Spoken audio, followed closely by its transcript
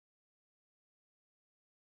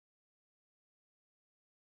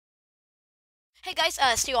Hey guys,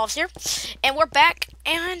 Steve Office here, and we're back,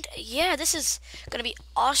 and yeah, this is gonna be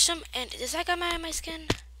awesome. And is that guy my skin?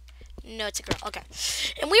 No, it's a girl. Okay,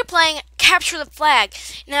 and we're playing Capture the Flag.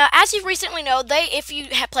 Now, as you recently know, if you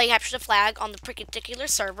have played Capture the Flag on the particular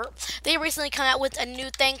server, they recently come out with a new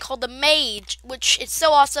thing called the Mage, which is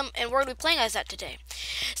so awesome, and we're gonna be playing as that today.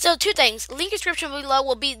 So, two things. Link description below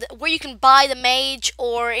will be where you can buy the Mage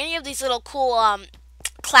or any of these little cool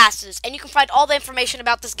classes, and you can find all the information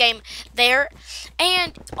about this game there,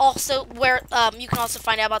 and also where you can also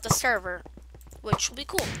find out about the server, which will be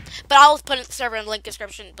cool. But I'll put the server in the link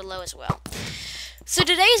description below as well. So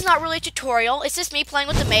today is not really a tutorial, it's just me playing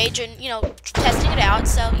with the Mage and, you know, testing it out.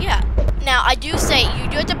 So yeah, now I do say you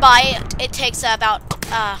do have to buy it. It takes about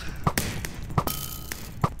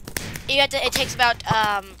it takes about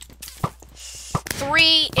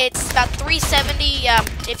it's about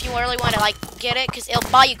 $3.70 if you really want to like get it, because it'll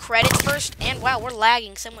buy you credits first. And wow, we're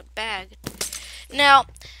lagging somewhat bad. Now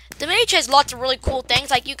the Mage has lots of really cool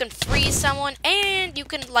things, like you can freeze someone and you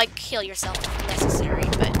can like heal yourself if necessary,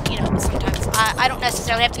 but you know, sometimes I don't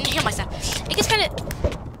necessarily have to heal myself. It gets kind of,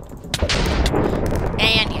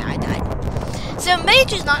 and yeah, I died. So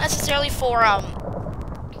Mage is not necessarily for are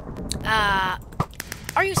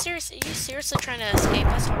you serious? Are you seriously trying to escape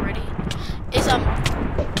us already? Is not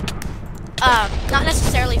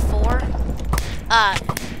necessarily for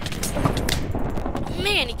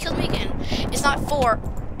man, he killed me again. It's not for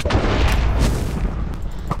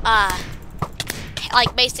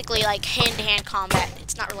like basically like hand-to-hand combat.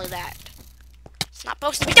 It's not really that. It's not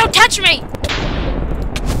supposed to be. Don't touch me!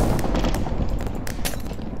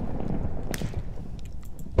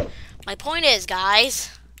 My point is, guys,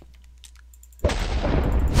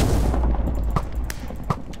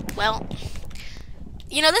 well,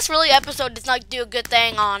 you know, this really episode does not do a good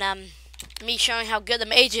thing on me showing how good the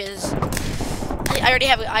Mage is. I already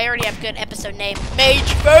have good episode name.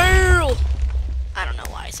 Mage fail. I don't know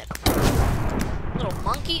why I said little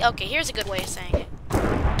monkey. Okay, here's a good way of saying it.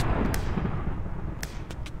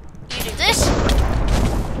 You do this.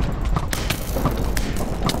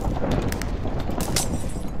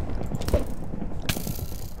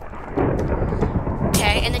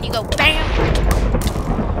 Okay, and then you go bam.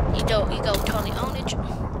 You go totally ownage.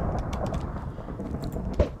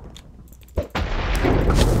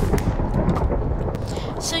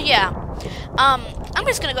 So yeah, I'm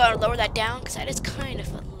just gonna go and lower that down because that is kind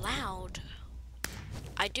of loud.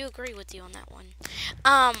 I do agree with you on that one.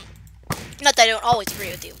 Not that I don't always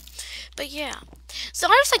agree with you, but yeah. So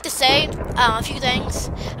I just like to say a few things.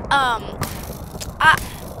 I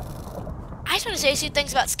just want to say a few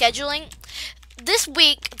things about scheduling. This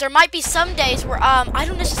week, there might be some days where I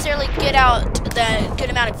don't necessarily get out the good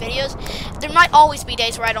amount of videos. There might always be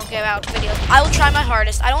days where I don't get out videos. I will try my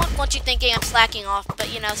hardest. I don't want you thinking I'm slacking off, but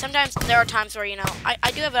you know, sometimes there are times where, you know, I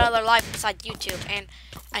do have another life besides YouTube, and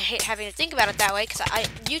I hate having to think about it that way, because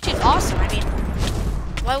YouTube's awesome. I mean,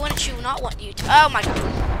 why wouldn't you not want YouTube? Oh my god.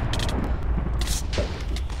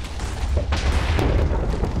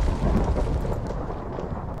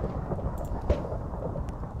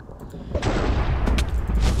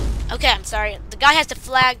 Okay, I'm sorry. The guy has the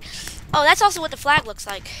flag. Oh, that's also what the flag looks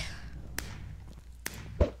like.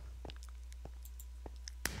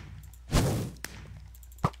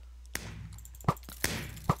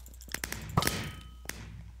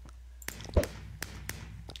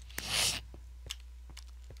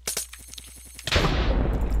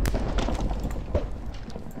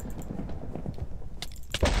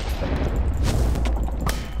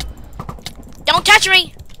 Don't touch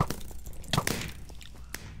me!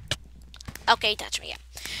 Okay, touch me, yeah.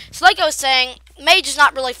 So like I was saying, Mage is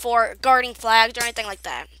not really for guarding flags or anything like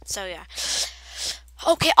that. So yeah.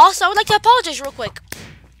 Okay, also I would like to apologize real quick.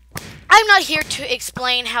 I'm not here to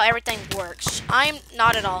explain how everything works. I'm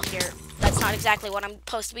not at all here. That's not exactly what I'm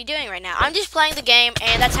supposed to be doing right now. I'm just playing the game,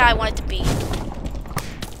 and that's how I want it to be.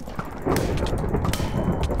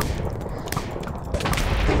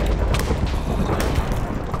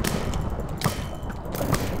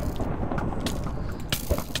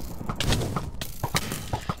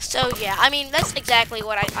 So yeah, I mean, that's exactly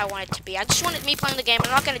what I want it to be. I just wanted me playing the game.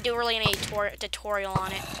 I'm not going to do really any tutorial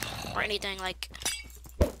on it or anything like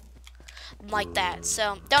that.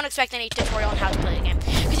 So don't expect any tutorial on how to play the game,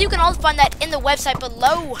 because you can all find that in the website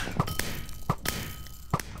below.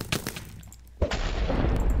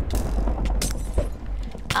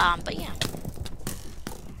 But yeah.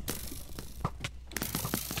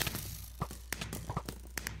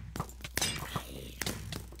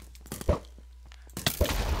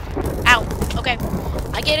 Ow. Okay.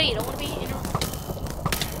 I get it. You don't want to be, you know.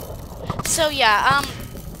 So yeah,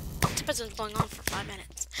 this episode's going on for 5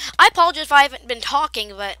 minutes. I apologize if I haven't been talking,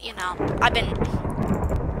 but, you know, I've been...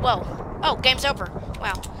 Whoa. Oh, game's over.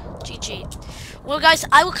 Wow. GG. Well, guys,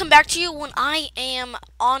 I will come back to you when I am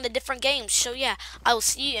on the different games. So, yeah, I will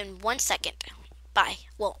see you in 1 second. Bye.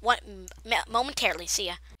 Well, momentarily. See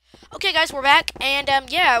ya. Okay, guys, we're back, and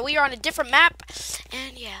yeah, we are on a different map,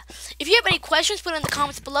 and yeah, if you have any questions, put it in the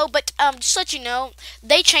comments below. But just to let you know,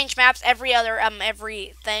 they change maps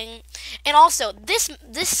everything, and also this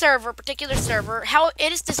particular server, how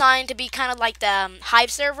it is designed to be kind of like the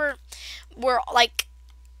Hive server, where like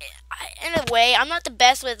in a way, I'm not the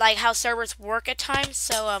best with like how servers work at times,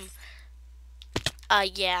 so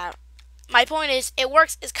yeah, my point is it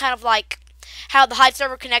works is kind of like how the Hive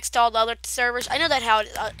server connects to all the other servers. I know that how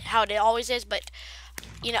it always is, but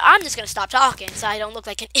you know, I'm just gonna stop talking so I don't look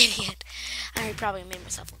like an idiot. I probably made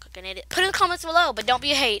myself look like an idiot. Put in the comments below, but don't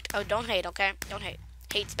be a hate. Oh, don't hate, okay? Don't hate.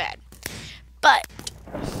 Hate's bad. But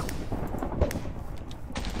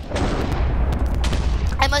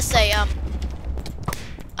I must say,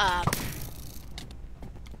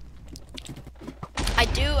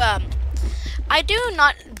 I do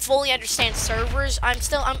not fully understand servers. I'm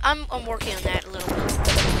working on that a little bit.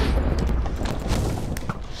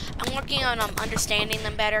 I'm working on understanding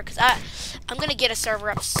them better, because I'm gonna get a server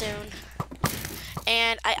up soon,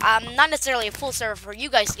 and I'm not necessarily a full server for you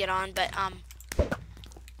guys to get on, but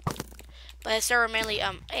a server mainly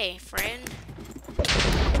hey friend.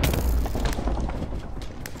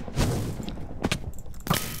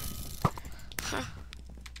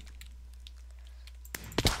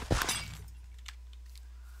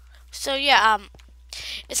 So yeah,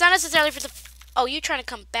 it's not necessarily for the. Oh, you trying to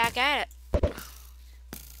come back at it?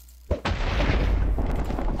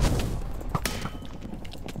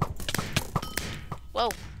 Whoa,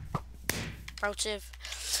 relative.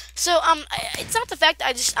 So it's not the fact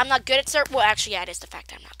that I'm not good at servers. Well, actually, yeah, it is the fact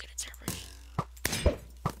that I'm not good at servers.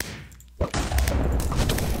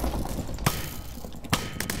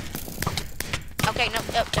 Okay, no,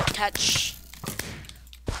 don't touch.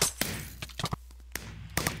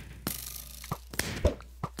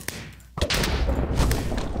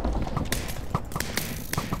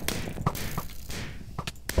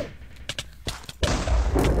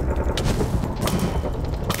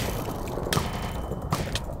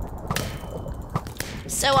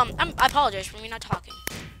 So, I apologize for me not talking.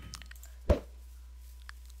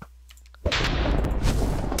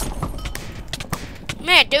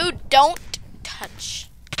 Man, dude, don't touch.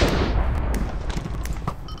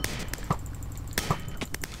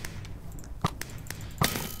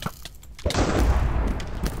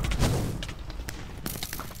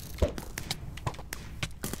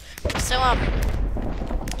 So,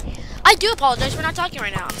 I do apologize for not talking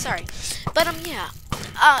right now. I'm sorry. But, yeah.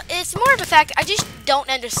 It's more of a fact I just don't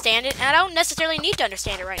understand it, and I don't necessarily need to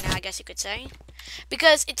understand it right now, I guess you could say.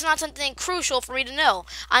 Because it's not something crucial for me to know.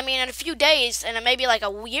 I mean, in a few days, and maybe like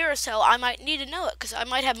a year or so, I might need to know it, because I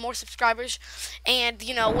might have more subscribers, and,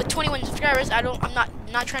 you know, with 21 subscribers, I'm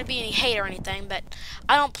not trying to be any hate or anything, but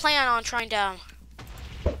I don't plan on trying to,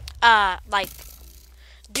 like,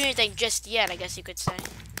 do anything just yet, I guess you could say.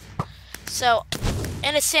 So,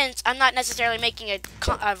 in a sense, I'm not necessarily making a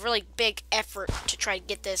really big effort to try to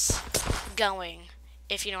get this going,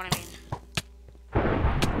 if you know what I mean.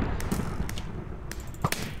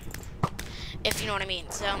 If you know what I mean.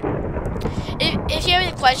 So, if you have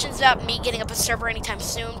any questions about me getting up a server anytime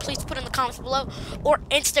soon, please put in the comments below or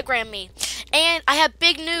Instagram me. And I have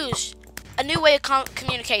big news, a new way of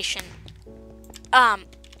communication.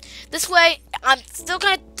 This way, I'm still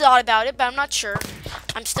kind of thought about it, but I'm not sure.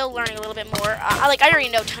 I'm still learning a little bit more. I already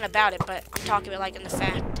know a ton about it, but I'm talking about like in the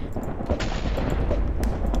fact.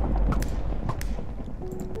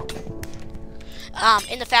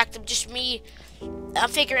 In the fact of just me, I'm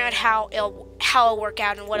figuring out how it'll work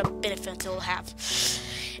out and what benefits it'll have.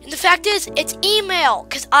 And the fact is, it's email,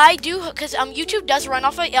 because YouTube does run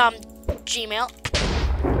off of Gmail.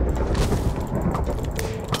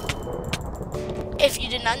 If you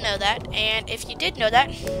did not know that, and if you did know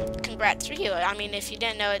that, congrats for you. I mean, if you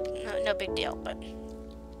didn't know it, no big deal. But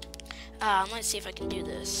let's see if I can do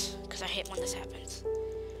this, because I hate when this happens.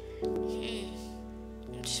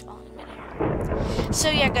 I'm just falling in midair.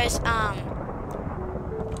 So yeah, guys.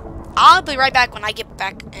 I'll be right back when I get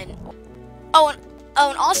back. And and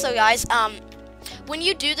also, guys. When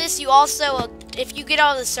you do this, you also, if you get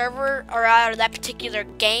out of the server or out of that particular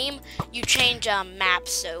game, you change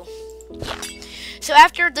maps. So yeah. So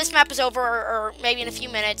after this map is over, or maybe in a few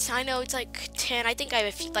minutes, I know it's like 10. I think I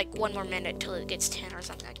have like 1 more minute till it gets 10 or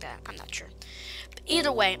something like that. I'm not sure.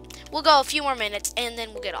 Either way, we'll go a few more minutes and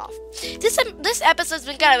then we'll get off. This episode's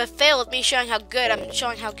been kind of a fail with me showing how good.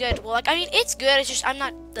 Well, like, I mean, it's good. It's just I'm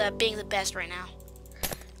not being the best right now.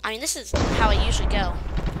 I mean, this is how I usually go,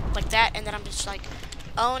 like that, and then I'm just like,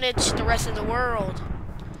 own it to the rest of the world.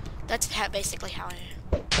 That's basically how I am.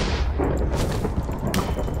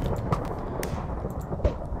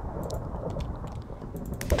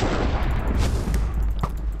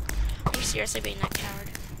 Are you seriously being that coward?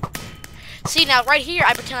 See, now right here,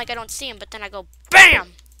 I pretend like I don't see him, but then I go,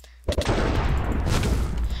 BAM!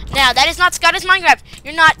 Now, that is not Sky Does Minecraft.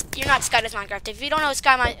 You're not Sky Does Minecraft. If you don't know what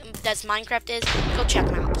Sky Does Minecraft is, go check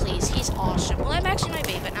him out, please. He's awesome. Well, it actually might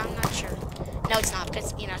be, but I'm not sure. No, it's not,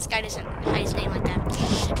 because, you know, Sky doesn't hide his name like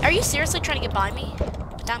that. Are you seriously trying to get by me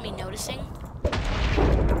without me noticing?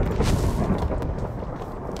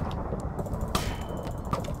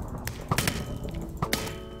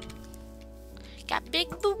 Got big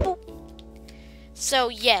boop boop. So,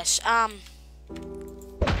 yes, I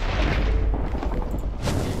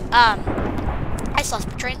lost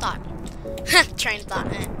my train of thought. Train of thought.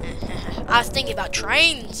 I was thinking about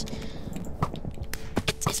trains.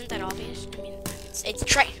 Isn't that obvious? I mean, it's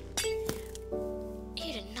train.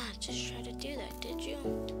 You did not just try to do that, did you?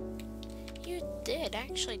 You did,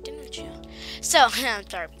 actually, didn't you? So, I'm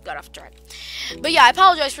sorry, got off track. But yeah, I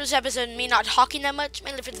apologize for this episode and me not talking that much,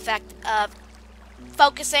 mainly for the fact of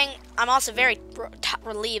focusing. I'm also very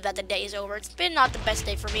relieved that the day is over. It's been not the best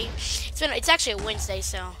day for me. It's actually a Wednesday,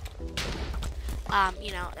 so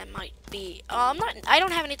you know, that might be I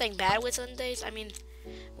don't have anything bad with Sundays. I mean,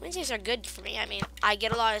 Wednesdays are good for me. I mean, I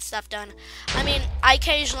get a lot of stuff done. I mean, I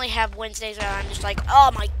occasionally have Wednesdays where I'm just like,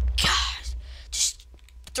 oh my gosh, just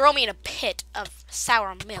throw me in a pit of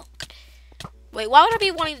sour milk. Wait, why would I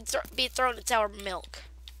be wanting to be thrown in sour milk?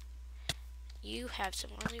 You have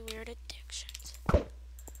some really weird addictions.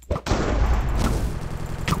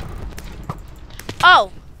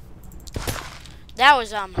 Oh, that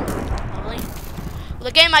was lovely. Well,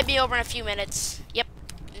 the game might be over in a few minutes. Yep.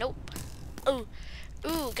 Nope. Ooh,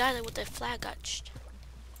 guy with the flag got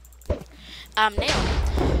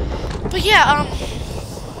nailed. But yeah,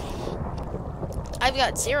 I've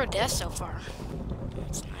got 0 deaths so far.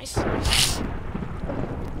 That's nice.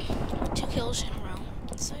 2 kills in a row.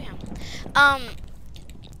 So yeah.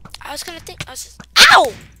 I was gonna think.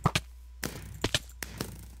 Ow!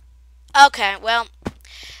 Okay, well,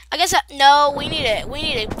 I guess no. We need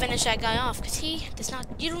to finish that guy off because he does not.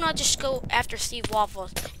 You do not just go after Steve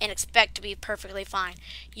Waffles and expect to be perfectly fine.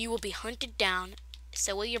 You will be hunted down.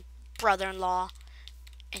 So will your brother-in-law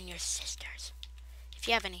and your sisters, if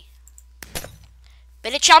you have any.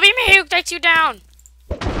 But it shall be me who takes you down.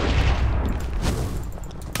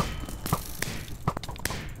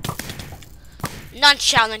 None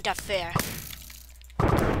shall interfere.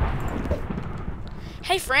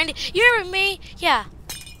 Hey, friend, you hear me? Yeah.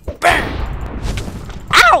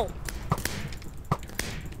 Ow!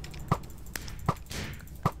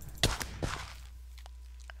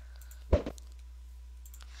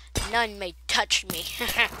 None may touch me.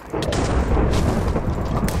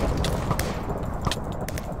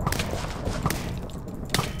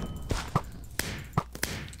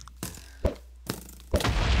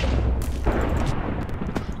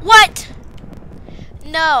 What?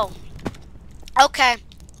 No. Okay.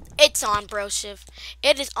 It's on, brosif.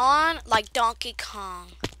 It is on like Donkey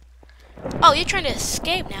Kong. Oh, you're trying to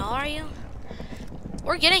escape now, are you?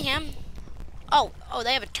 We're getting him. Oh,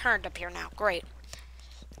 they have it turned up here now. Great.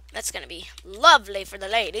 That's gonna be lovely for the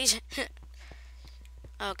ladies.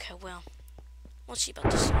 Okay, well, we'll see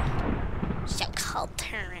about this one. So-called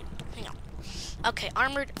turret. Hang on. Okay,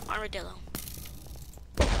 armored armadillo.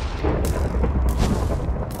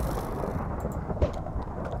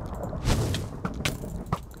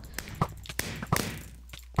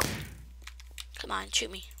 Come on,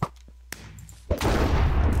 shoot me.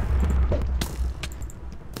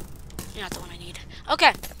 You're not the one I need.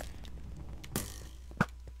 Okay.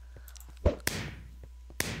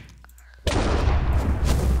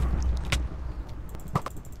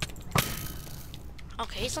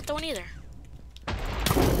 Okay, he's not the one either.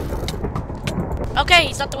 Okay,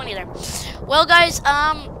 he's not the one either. Well, guys,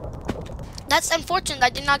 that's unfortunate. I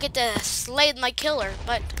did not get to slay my killer,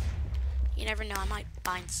 but you never know. I might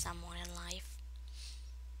find someone in life.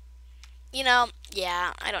 You know,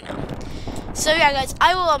 yeah, I don't know. So yeah, guys,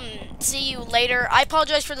 I will see you later. I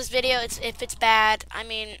apologize for this video if it's bad. I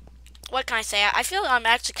mean, what can I say? I feel I'm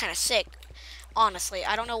actually kind of sick. Honestly,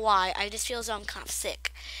 I don't know why. I just feel as though I'm kind of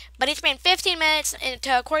sick. But it's been 15 minutes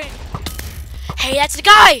into according. Hey, that's the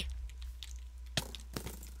guy.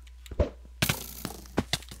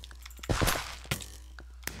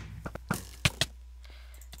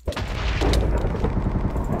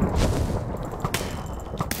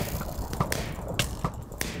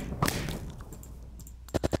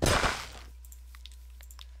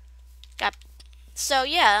 So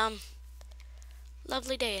yeah,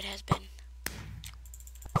 lovely day it has been.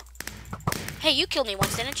 Hey, you killed me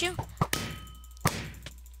once, didn't you?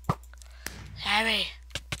 Harry.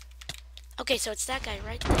 Okay, so it's that guy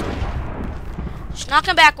right there. Just knock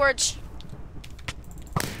him backwards.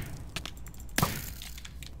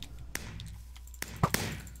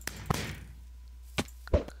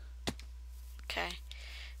 Okay.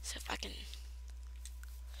 So if I can...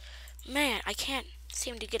 Man, I can't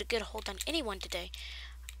seem to get a good hold on anyone today.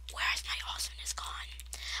 Where's my awesomeness gone?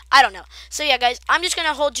 I don't know. So yeah, guys, I'm just going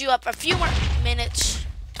to hold you up a few more minutes.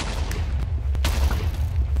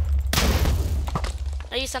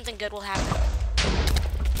 Maybe something good will happen.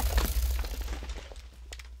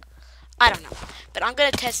 I don't know. But I'm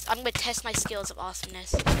gonna test my skills of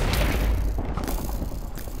awesomeness. I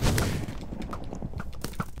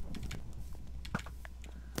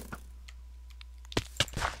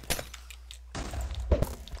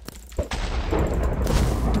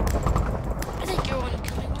think you were one who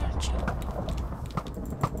killed me, weren't you?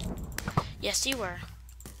 Yes, you were.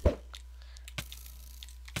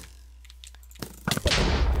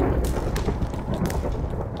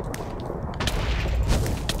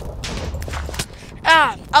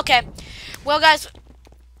 Okay. Well, guys,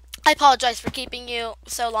 I apologize for keeping you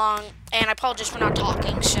so long, and I apologize for not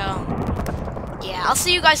talking, so, yeah, I'll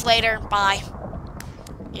see you guys later. Bye.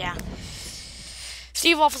 Yeah.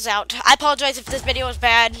 Steve Waffles out. I apologize if this video was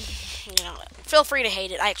bad. You know, feel free to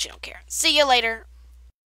hate it. I actually don't care. See you later.